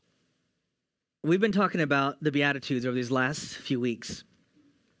we've been talking about the Beatitudes over these last few weeks.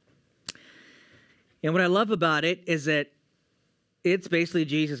 And what I love about it is that it's basically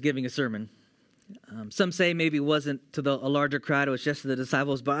Jesus giving a sermon. Some say maybe it wasn't to a larger crowd, it was just to the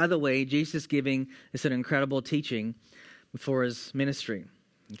disciples. But either way, Jesus giving is an incredible teaching for his ministry.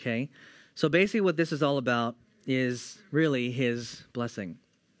 Okay? So basically what this is all about is really his blessing.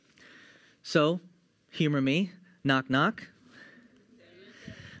 So, humor me. Knock, knock.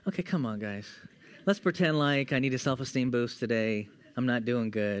 Okay, come on, guys. Let's pretend like I need a self-esteem boost today. I'm not doing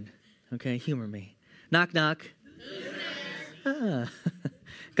good. Okay, humor me. Knock, knock.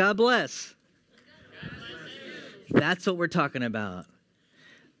 God bless. That's what we're talking about.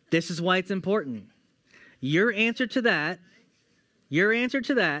 This is why it's important. Your answer to that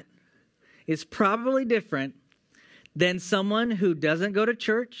is probably different than someone who doesn't go to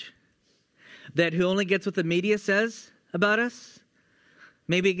church, who only gets what the media says about us,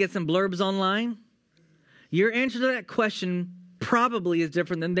 maybe gets some blurbs online. Your answer to that question probably is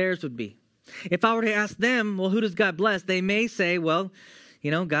different than theirs would be. If I were to ask them, well, who does God bless? They may say, well,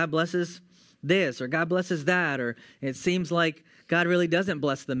 God blesses this, or God blesses that, or it seems like God really doesn't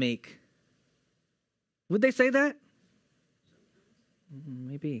bless the meek. Would they say that?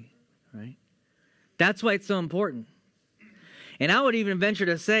 Maybe, right? That's why it's so important. And I would even venture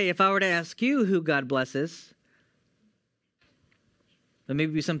to say, if I were to ask you who God blesses, there may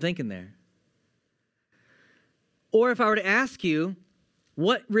be some thinking there. Or if I were to ask you,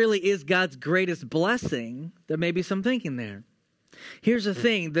 what really is God's greatest blessing, there may be some thinking there. Here's the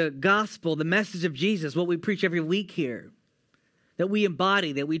thing, the gospel, the message of Jesus, what we preach every week here, that we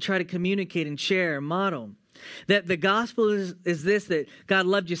embody, that we try to communicate and share and model. That the gospel is this, that God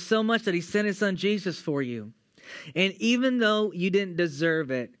loved you so much that he sent his son Jesus for you. And even though you didn't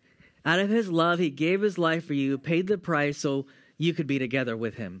deserve it, out of his love, he gave his life for you, paid the price so you could be together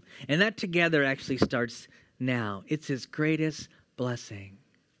with him. And that together actually starts now. It's his greatest blessing.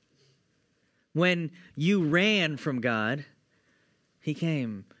 When you ran from God, he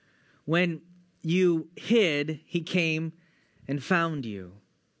came. When you hid, he came and found you.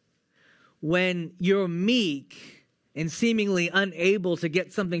 When you're meek and seemingly unable to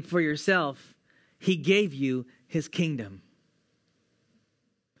get something for yourself, he gave you his kingdom.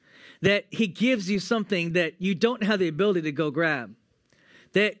 That he gives you something that you don't have the ability to go grab,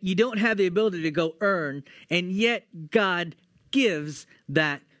 that you don't have the ability to go earn, and yet God gives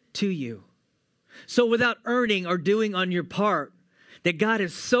that to you. So without earning or doing on your part, that God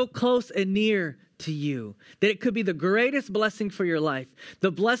is so close and near to you, that it could be the greatest blessing for your life,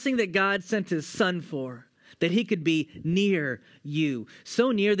 the blessing that God sent his son for, that he could be near you.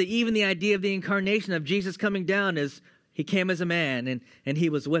 So near that even the idea of the incarnation of Jesus coming down is he came as a man and he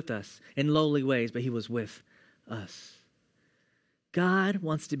was with us in lowly ways, but he was with us. God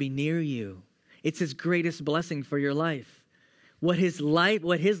wants to be near you. It's his greatest blessing for your life. What his life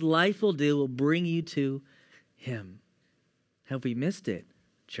will do will bring you to him. Have we missed it,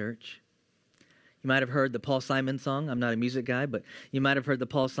 church? You might have heard the Paul Simon song. I'm not a music guy, but you might have heard the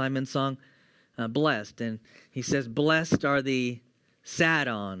Paul Simon song, Blessed. And he says, blessed are the sat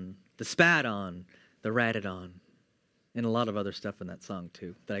on, the spat on, the ratted on. And a lot of other stuff in that song,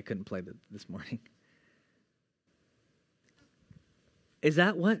 too, that I couldn't play this morning. Is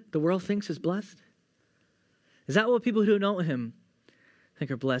that what the world thinks is blessed? Is that what people who don't know him think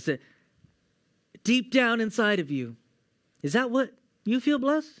are blessed? Deep down inside of you, is that what you feel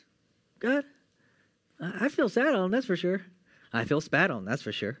blessed? God? I feel sat on, that's for sure. I feel spat on, that's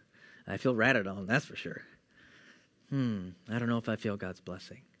for sure. I feel ratted on, that's for sure. I don't know if I feel God's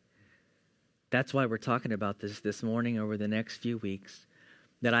blessing. That's why we're talking about this morning over the next few weeks.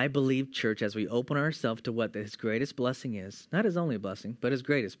 That I believe, church, as we open ourselves to what his greatest blessing is, not his only blessing, but his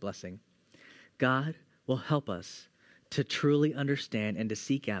greatest blessing, God will help us to truly understand and to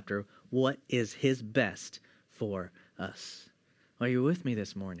seek after what is his best for us. Are you with me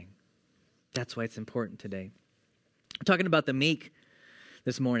this morning? That's why it's important today. We're talking about the meek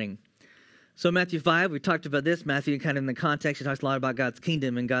this morning. So Matthew 5, we talked about this. Matthew, kind of in the context, he talks a lot about God's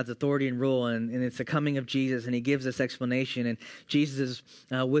kingdom and God's authority and rule, and it's the coming of Jesus, and he gives this explanation. And Jesus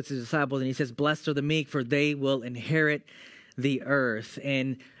is with his disciples, and he says, blessed are the meek, for they will inherit the earth.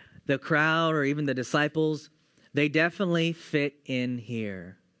 And the crowd, or even the disciples, they definitely fit in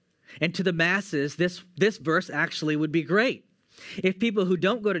here. And to the masses, this verse actually would be great. If people who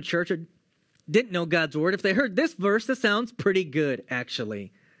don't go to church or didn't know God's word, if they heard this verse, this sounds pretty good,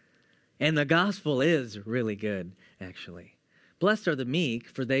 actually. And the gospel is really good, actually. Blessed are the meek,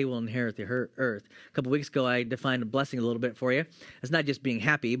 for they will inherit the earth. A couple weeks ago, I defined a blessing a little bit for you. It's not just being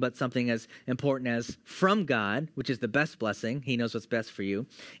happy, but something as important as from God, which is the best blessing. He knows what's best for you.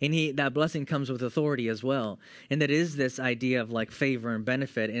 And that blessing comes with authority as well. And that is this idea of like favor and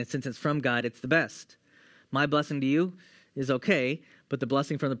benefit. And since it's from God, it's the best. My blessing to you is okay, but the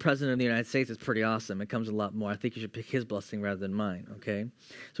blessing from the President of the United States is pretty awesome. It comes a lot more. I think you should pick his blessing rather than mine, okay?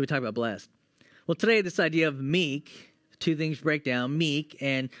 So we talk about blessed. Well, today, this idea of meek, two things break down, meek,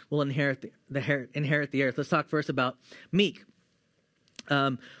 and will inherit the earth. Let's talk first about meek.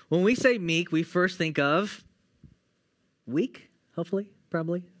 When we say meek, we first think of weak, hopefully,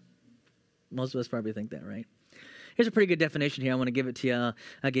 probably. Most of us probably think that, right? Here's a pretty good definition here. I want to give it to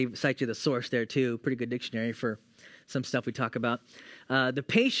you. Cite you the source there, too. Pretty good dictionary for some stuff we talk about. The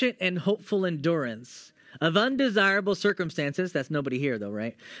patient and hopeful endurance of undesirable circumstances, that's nobody here though,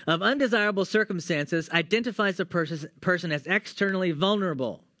 right? Of undesirable circumstances identifies a person as externally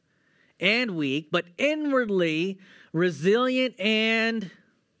vulnerable and weak, but inwardly resilient and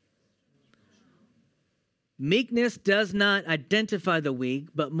meekness does not identify the weak,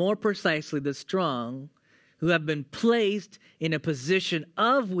 but more precisely the strong who have been placed in a position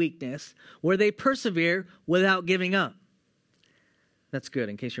of weakness where they persevere without giving up. That's good.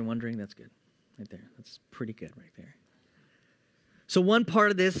 In case you're wondering, that's good. Right there. That's pretty good right there. So one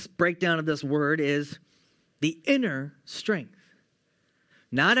part of this breakdown of this word is the inner strength.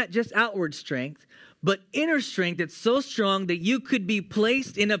 Not just outward strength, but inner strength that's so strong that you could be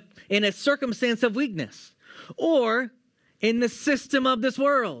placed in a circumstance of weakness or in the system of this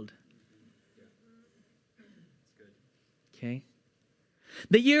world. Okay?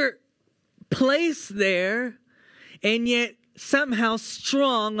 That you're placed there and yet somehow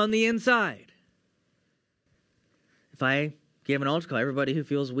strong on the inside. If I gave an altar call, everybody who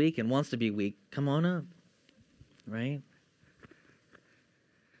feels weak and wants to be weak, come on up, right?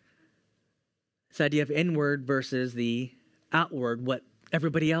 This idea of inward versus the outward, what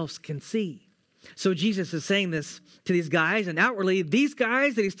everybody else can see. So Jesus is saying this to these guys, and outwardly, these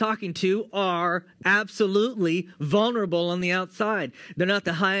guys that he's talking to are absolutely vulnerable on the outside. They're not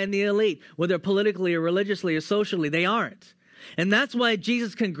the high and the elite, whether politically or religiously or socially, they aren't. And that's why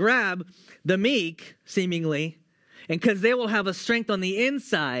Jesus can grab the meek, seemingly, and because they will have a strength on the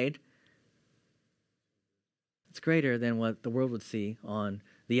inside, it's greater than what the world would see on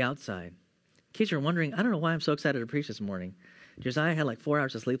the outside. In case you're wondering, I don't know why I'm so excited to preach this morning. Josiah had like 4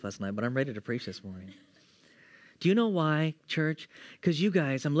 hours of sleep last night, but I'm ready to preach this morning. Do you know why, church? Because you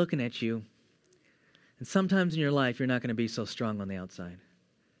guys, I'm looking at you, and sometimes in your life, you're not going to be so strong on the outside.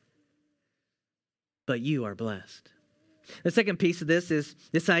 But you are blessed. The second piece of this is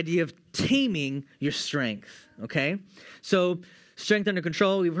this idea of taming your strength, okay? So strength under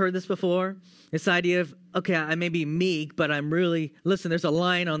control, we've heard this before. This idea of, okay, I may be meek, but I'm really, listen, there's a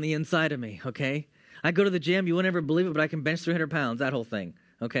lion on the inside of me, okay? I go to the gym, you won't ever believe it, but I can bench 300 pounds, that whole thing,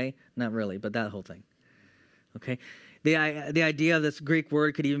 okay? Not really, but that whole thing, okay? The idea of this Greek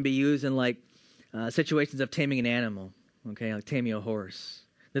word could even be used in like situations of taming an animal, okay? Like taming a horse,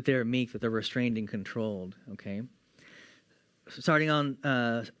 that they're meek, that they're restrained and controlled, okay? Starting on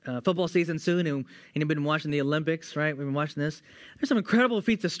football season soon, and you've been watching the Olympics, right? We've been watching this. There's some incredible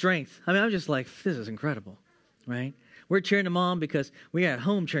feats of strength. I mean, I'm just like, this is incredible, right? We're cheering them on because we're at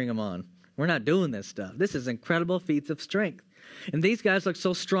home cheering them on. We're not doing this stuff. This is incredible feats of strength. And these guys look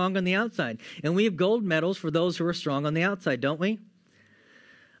so strong on the outside. And we have gold medals for those who are strong on the outside, don't we?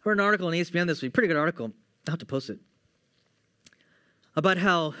 I read an article on ESPN this week, pretty good article. I'll have to post it. About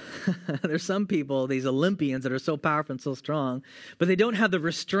how there's some people, these Olympians that are so powerful and so strong, but they don't have the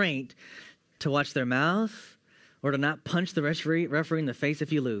restraint to watch their mouth or to not punch the referee in the face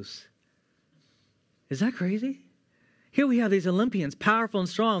if you lose. Is that crazy? Here we have these Olympians, powerful and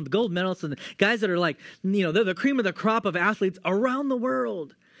strong, the gold medalists, and the guys that are like, you know, they're the cream of the crop of athletes around the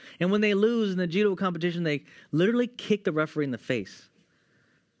world. And when they lose in the judo competition, they literally kick the referee in the face.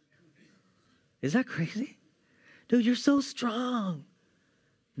 Is that crazy? Dude, you're so strong.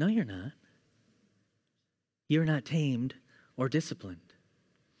 No, you're not. You're not tamed or disciplined.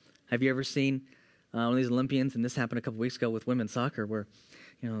 Have you ever seen one of these Olympians, and this happened a couple weeks ago with women's soccer, where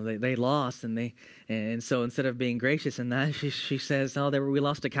they lost, and so instead of being gracious in that, she says, "Oh, we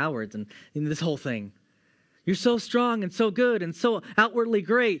lost to cowards," and this whole thing. You're so strong and so good and so outwardly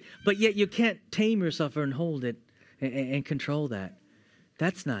great, but yet you can't tame yourself and hold it and control that.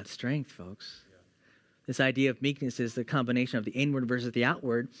 That's not strength, folks. This idea of meekness is the combination of the inward versus the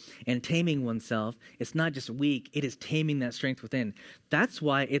outward, and taming oneself. It's not just weak, it is taming that strength within. That's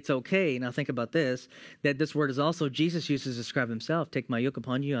why it's okay, now think about this, that this word is also Jesus uses to describe himself. Take my yoke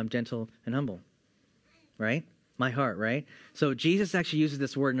upon you, I'm gentle and humble. Right? my heart, right? So Jesus actually uses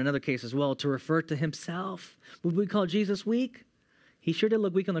this word in another case as well to refer to himself. Would we call Jesus weak? He sure did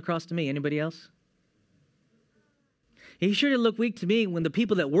look weak on the cross to me. Anybody else? He sure did look weak to me when the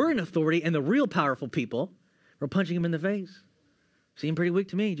people that were in authority and the real powerful people were punching him in the face. Seemed pretty weak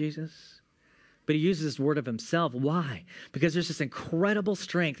to me, Jesus. But he uses this word of himself. Why? Because there's this incredible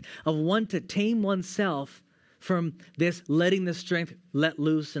strength of one to tame oneself from this letting the strength let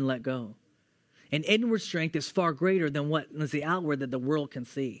loose and let go. And inward strength is far greater than what is the outward that the world can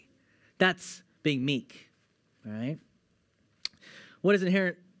see. That's being meek, all right? What does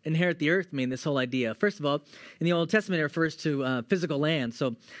inherit the earth mean, this whole idea? First of all, in the Old Testament, it refers to physical land.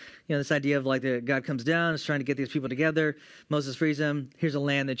 So, this idea of like God comes down, is trying to get these people together. Moses frees them. Here's a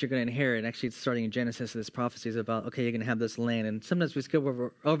land that you're going to inherit. Actually, it's starting in Genesis. This prophecy is about, okay, you're going to have this land. And sometimes we skip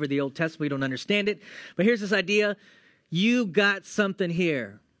over the Old Testament. We don't understand it. But here's this idea. You got something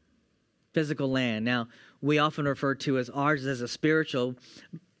here. Physical land. Now, we often refer to as ours as a spiritual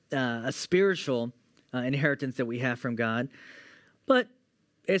inheritance that we have from God. But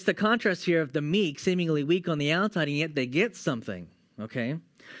it's the contrast here of the meek, seemingly weak on the outside, and yet they get something, okay?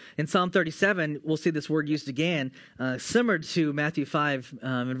 In Psalm 37, we'll see this word used again, similar to Matthew 5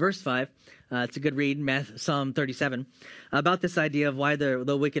 in verse 5. It's a good read, Psalm 37, about this idea of why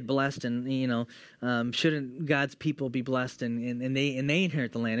the wicked blessed, and shouldn't God's people be blessed, and they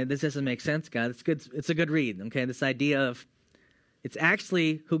inherit the land. This doesn't make sense, God. It's good. It's a good read. Okay, this idea of it's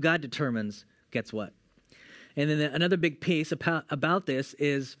actually who God determines gets what. And then another big piece about this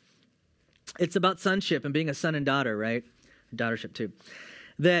is it's about sonship and being a son and daughter, right? Daughtership too.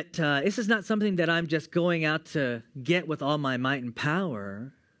 That this is not something that I'm just going out to get with all my might and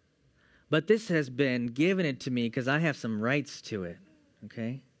power. But this has been given it to me because I have some rights to it,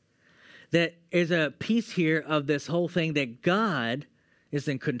 okay? That is a piece here of this whole thing that God is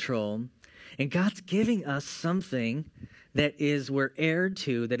in control, and God's giving us something that we're heir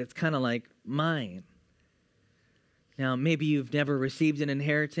to, that it's kind of like mine. Now, maybe you've never received an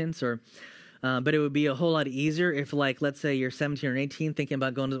inheritance, but it would be a whole lot easier if, like, let's say you're 17 or 18, thinking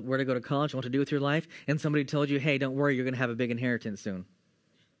about where to go to college, what to do with your life, and somebody told you, hey, don't worry, you're going to have a big inheritance soon.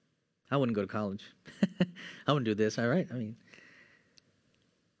 I wouldn't go to college. I wouldn't do this, all right?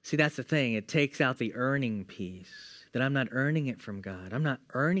 See, that's the thing. It takes out the earning piece, that I'm not earning it from God. I'm not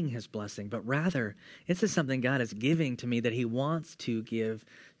earning his blessing, but rather, this is something God is giving to me that he wants to give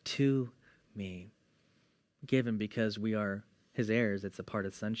to me. Given because we are his heirs. It's a part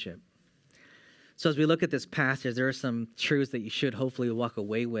of sonship. So as we look at this passage, there are some truths that you should hopefully walk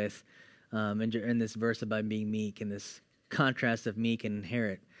away with in this verse about being meek, and this contrast of meek and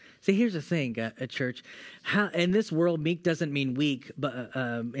inherit. See, here's the thing, church. In this world, meek doesn't mean weak, but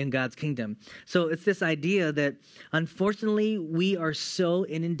in God's kingdom. So it's this idea that, unfortunately, we are so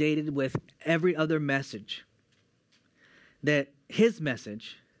inundated with every other message that his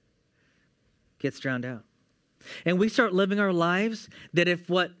message gets drowned out. And we start living our lives that if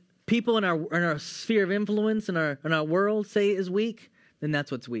what people in our sphere of influence in our world say is weak, then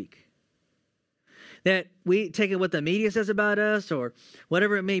that's what's weak. That we take it what the media says about us or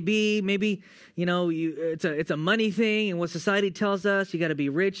whatever it may be. Maybe, it's a money thing, and what society tells us, you got to be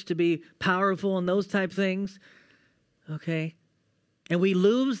rich to be powerful and those type things. Okay? And we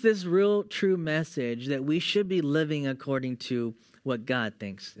lose this real true message that we should be living according to what God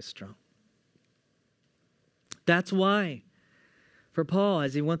thinks is strong. That's why, for Paul,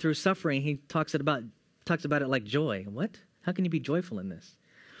 as he went through suffering, he talks about it like joy. What? How can you be joyful in this?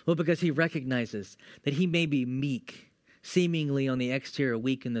 Well, because he recognizes that he may be meek, seemingly on the exterior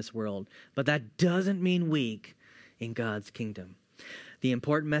weak in this world, but that doesn't mean weak in God's kingdom. The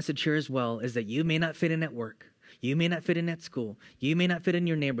important message here as well is that you may not fit in at work. You may not fit in at school. You may not fit in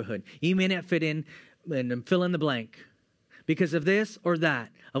your neighborhood. You may not fit in and fill in the blank because of this or that,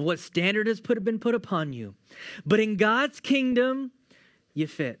 of what standard has been put upon you. But in God's kingdom, you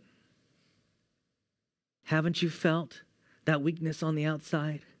fit. Haven't you felt that weakness on the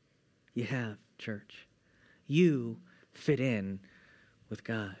outside? You have, church. You fit in with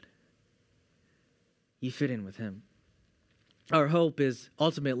God. You fit in with him. Our hope is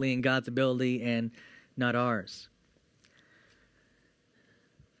ultimately in God's ability and not ours.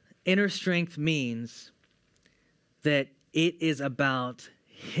 Inner strength means that it is about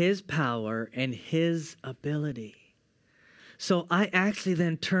his power and his ability. So I actually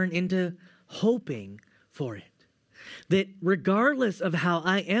then turn into hoping for it. That regardless of how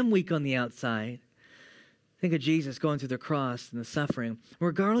I am weak on the outside, think of Jesus going through the cross and the suffering,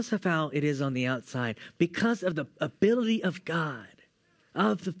 regardless of how it is on the outside, because of the ability of God,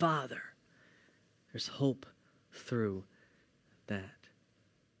 of the Father, there's hope through that.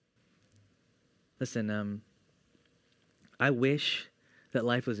 Listen, I wish that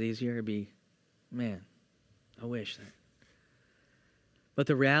life was easier. It'd be, man, I wish that. But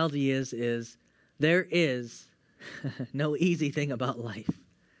the reality is there is no easy thing about life.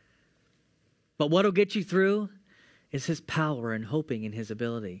 But what'll get you through is his power and hoping in his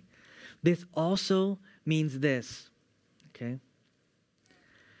ability. This also means this, okay?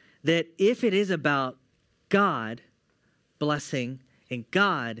 That if it is about God blessing and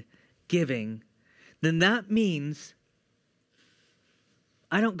God giving, then that means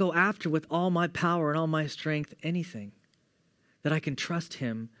I don't go after with all my power and all my strength anything, that I can trust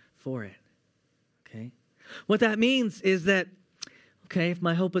him for it, okay? What that means is that, okay, if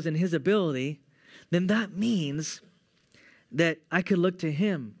my hope is in his ability, then that means that I could look to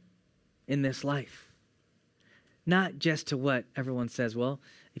him in this life. Not just to what everyone says, well,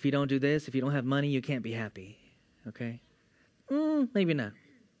 if you don't do this, if you don't have money, you can't be happy, okay? Maybe not.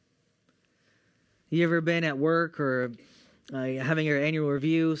 You ever been at work or having your annual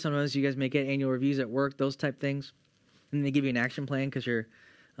review? Sometimes you guys may get annual reviews at work, those type things. And they give you an action plan because you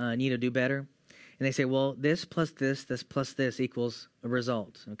need to do better. And they say, well, this plus this plus this equals a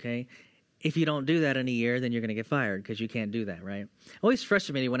result, okay? If you don't do that in a year, then you're going to get fired because you can't do that, right? Always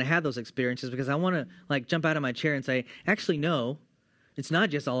frustrated me when I have those experiences because I want to like jump out of my chair and say, actually, no, it's not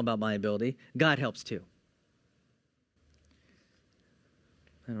just all about my ability. God helps too.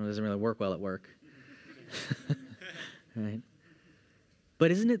 I know it doesn't really work well at work. Right?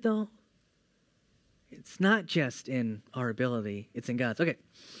 But isn't it though? It's not just in our ability, it's in God's. Okay.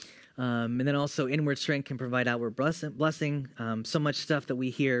 And then also inward strength can provide outward blessing. So much stuff that we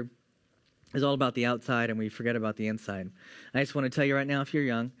hear is all about the outside and we forget about the inside. I just want to tell you right now, if you're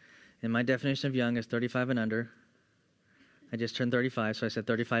young, and my definition of young is 35 and under. I just turned 35, so I said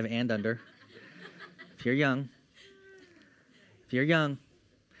 35 and under. If you're young,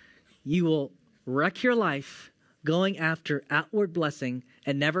 you will wreck your life going after outward blessing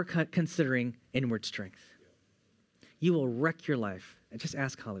and never considering inward strength. You will wreck your life. Just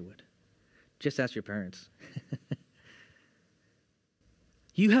ask Hollywood. Just ask your parents.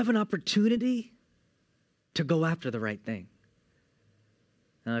 You have an opportunity to go after the right thing.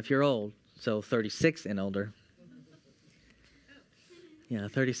 Now, if you're old, so 36 and older. Yeah,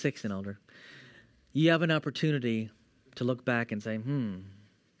 36 and older. You have an opportunity to look back and say,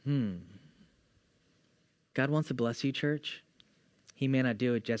 God wants to bless you, church. He may not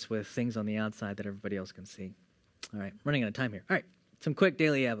do it just with things on the outside that everybody else can see. All right, running out of time here. All right, some quick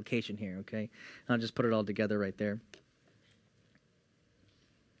daily application here, okay? I'll just put it all together right there.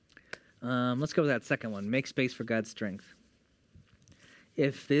 Let's go with that second one. Make space for God's strength.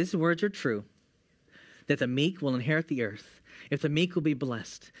 If these words are true, that the meek will inherit the earth, if the meek will be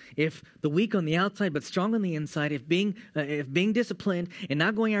blessed, if the weak on the outside but strong on the inside, if being disciplined and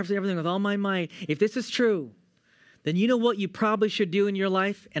not going after everything with all my might, if this is true, then you know what you probably should do in your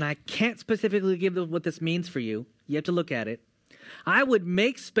life, and I can't specifically give what this means for you. You have to look at it. I would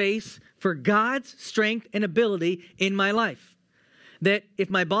make space for God's strength and ability in my life. That if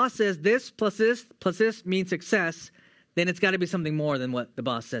my boss says this plus this means success, then it's got to be something more than what the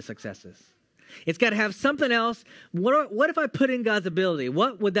boss says success is. It's got to have something else. What if I put in God's ability?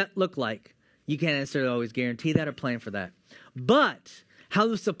 What would that look like? You can't necessarily always guarantee that or plan for that. But how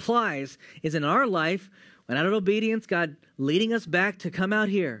this applies is in our life, when out of obedience, God leading us back to come out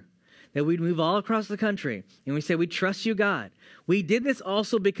here, that we'd move all across the country. And we say, we trust you, God. We did this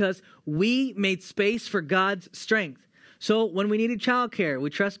also because we made space for God's strength. So when we needed childcare, we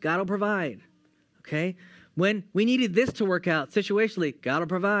trust God will provide. Okay? When we needed this to work out situationally, God will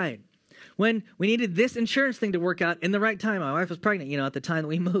provide. When we needed this insurance thing to work out in the right time, my wife was pregnant, at the time that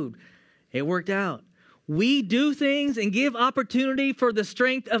we moved. It worked out. We do things and give opportunity for the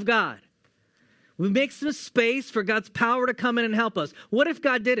strength of God. We make some space for God's power to come in and help us. What if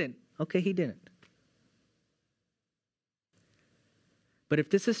God didn't? Okay, he didn't. But if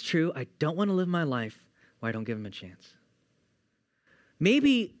this is true, I don't want to live my life where I don't give him a chance.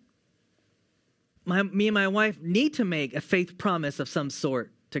 Maybe me and my wife need to make a faith promise of some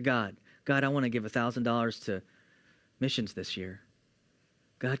sort to God. God, I want to give $1,000 to missions this year.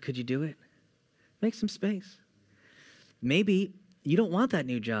 God, could you do it? Make some space. Maybe you don't want that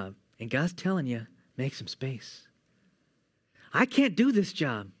new job, and God's telling you, make some space. I can't do this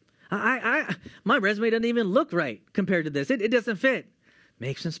job. My resume doesn't even look right compared to this. It doesn't fit.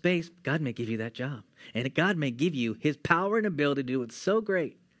 Make some space. God may give you that job. And God may give you his power and ability to do it so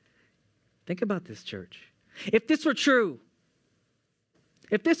great. Think about this, church. If this were true,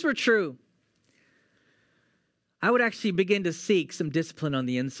 I would actually begin to seek some discipline on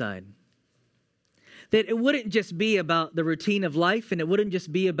the inside. That it wouldn't just be about the routine of life, and it wouldn't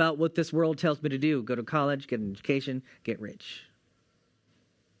just be about what this world tells me to do. Go to college, get an education, get rich.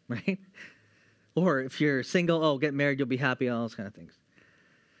 Right? Or if you're single, get married, you'll be happy, all those kind of things.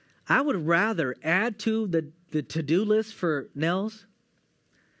 I would rather add to the to-do list for Nels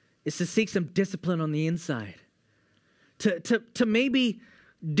is to seek some discipline on the inside. To maybe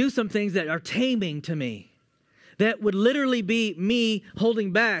do some things that are taming to me. That would literally be me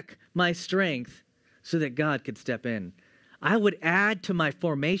holding back my strength so that God could step in. I would add to my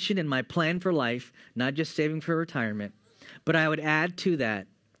formation and my plan for life, not just saving for retirement, but I would add to that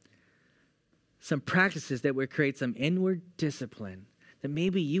some practices that would create some inward discipline that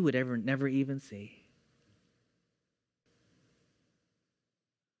maybe you would never even see.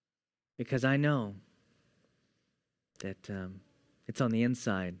 Because I know that it's on the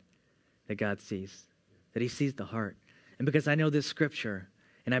inside that God sees, that he sees the heart. And because I know this scripture,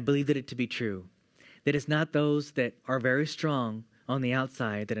 and I believe that it to be true, that it's not those that are very strong on the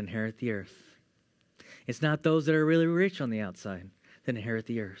outside that inherit the earth. It's not those that are really rich on the outside that inherit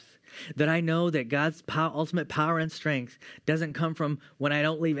the earth. That I know that God's ultimate power and strength doesn't come from when I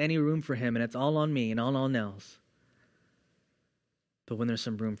don't leave any room for him and it's all on me and all on else. But when there's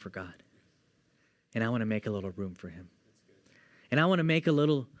some room for God. And I want to make a little room for him. And I want to make a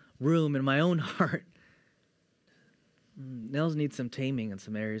little room in my own heart. Nels needs some taming in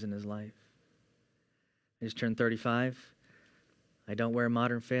some areas in his life. I just turned 35. I don't wear a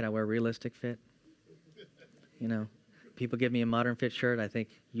modern fit. I wear a realistic fit. You know, people give me a modern fit shirt. I think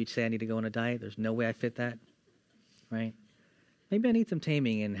you'd say I need to go on a diet. There's no way I fit that. Right? Maybe I need some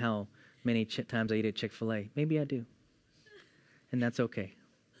taming in how many times I eat at Chick-fil-A. Maybe I do. And that's okay.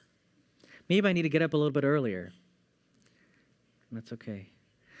 Maybe I need to get up a little bit earlier. That's okay.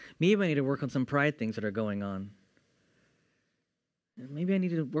 Maybe I need to work on some pride things that are going on. Maybe I need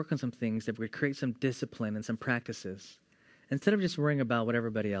to work on some things that would create some discipline and some practices instead of just worrying about what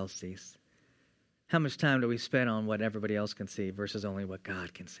everybody else sees. How much time do we spend on what everybody else can see versus only what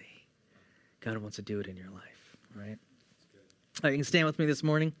God can see? God wants to do it in your life, right? All right, you can stand with me this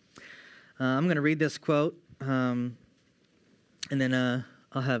morning. I'm going to read this quote, and then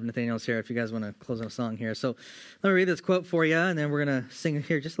I'll have Nathaniel share if you guys want to close on a song here. So let me read this quote for you, and then we're going to sing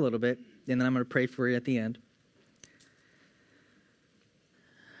here just a little bit, and then I'm going to pray for you at the end.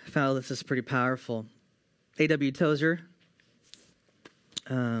 I found this is pretty powerful. A.W. Tozer.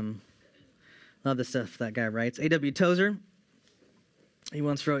 Love the stuff that guy writes. A.W. Tozer, he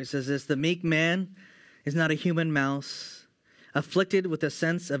once wrote, he says this, "The meek man is not a human mouse, afflicted with a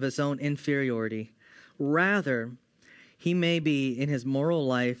sense of his own inferiority. Rather, he may be in his moral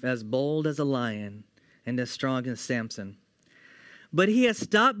life as bold as a lion and as strong as Samson. But he has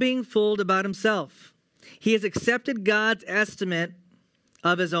stopped being fooled about himself. He has accepted God's estimate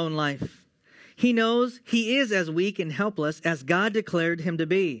of his own life. He knows he is as weak and helpless as God declared him to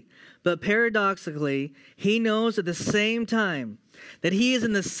be. But paradoxically, he knows at the same time that he is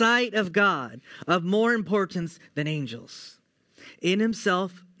in the sight of God of more importance than angels. In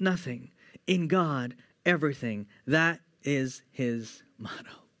himself, nothing. In God, everything. That is his motto.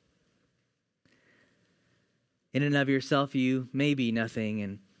 In and of yourself, you may be nothing,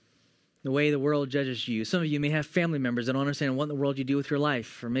 and the way the world judges you. Some of you may have family members that don't understand what in the world you do with your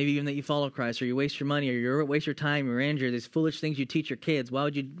life, or maybe even that you follow Christ, or you waste your money, or you waste your time, your energy, these foolish things you teach your kids. Why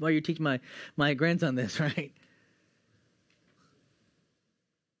are you teaching my grandson this, right?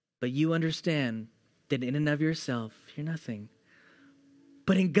 But you understand that in and of yourself, you're nothing.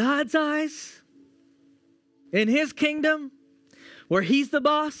 But in God's eyes, in his kingdom, where he's the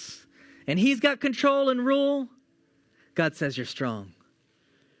boss, and he's got control and rule, God says you're strong.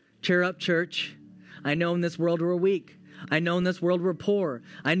 Cheer up, church. I know in this world we're weak. I know in this world we're poor.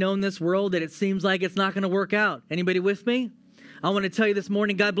 I know in this world that it seems like it's not going to work out. Anybody with me? I want to tell you this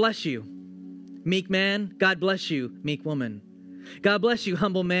morning, God bless you. Meek man, God bless you, meek woman. God bless you,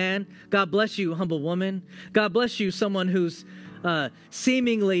 humble man. God bless you, humble woman. God bless you, someone who's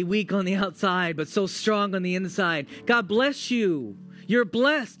seemingly weak on the outside, but so strong on the inside. God bless you. You're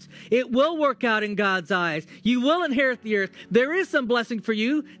blessed. It will work out in God's eyes. You will inherit the earth. There is some blessing for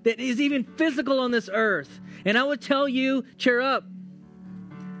you that is even physical on this earth. And I would tell you, cheer up.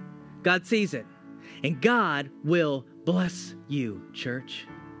 God sees it. And God will bless you, church.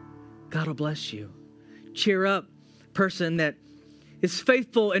 God will bless you. Cheer up, person that is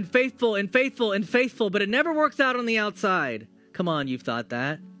faithful and faithful and faithful and faithful, but it never works out on the outside. Come on, you've thought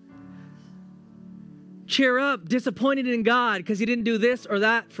that. Cheer up, disappointed in God because he didn't do this or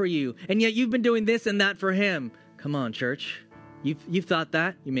that for you. And yet you've been doing this and that for him. Come on, church. You've thought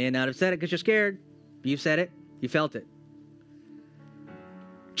that. You may not have said it because you're scared. You've said it. You felt it.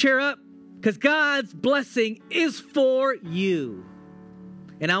 Cheer up, Because God's blessing is for you.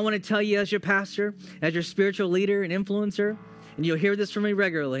 And I want to tell you as your pastor, as your spiritual leader and influencer, and you'll hear this from me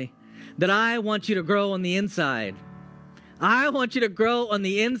regularly, that I want you to grow on the inside. I want you to grow on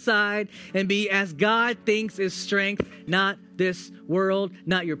the inside and be as God thinks is strength, not this world,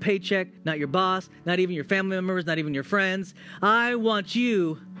 not your paycheck, not your boss, not even your family members, not even your friends. I want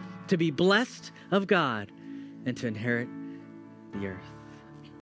you to be blessed of God and to inherit the earth.